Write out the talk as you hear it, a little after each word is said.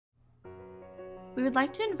We would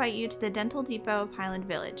like to invite you to the Dental Depot of Highland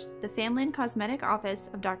Village, the family and cosmetic office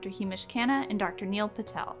of Dr. Hemish Khanna and Dr. Neil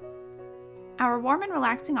Patel. Our warm and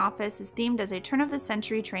relaxing office is themed as a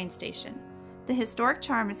turn-of-the-century train station. The historic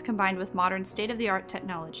charm is combined with modern state-of-the-art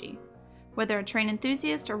technology. Whether a train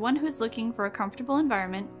enthusiast or one who's looking for a comfortable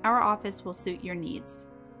environment, our office will suit your needs.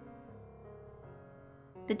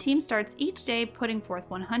 The team starts each day putting forth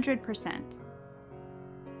 100%.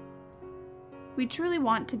 We truly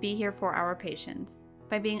want to be here for our patients.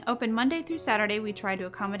 By being open Monday through Saturday, we try to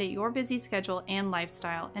accommodate your busy schedule and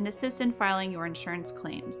lifestyle and assist in filing your insurance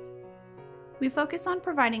claims. We focus on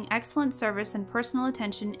providing excellent service and personal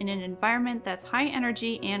attention in an environment that's high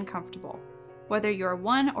energy and comfortable. Whether you're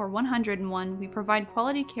 1 or 101, we provide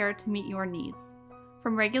quality care to meet your needs.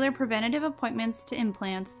 From regular preventative appointments to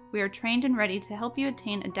implants, we are trained and ready to help you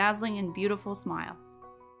attain a dazzling and beautiful smile.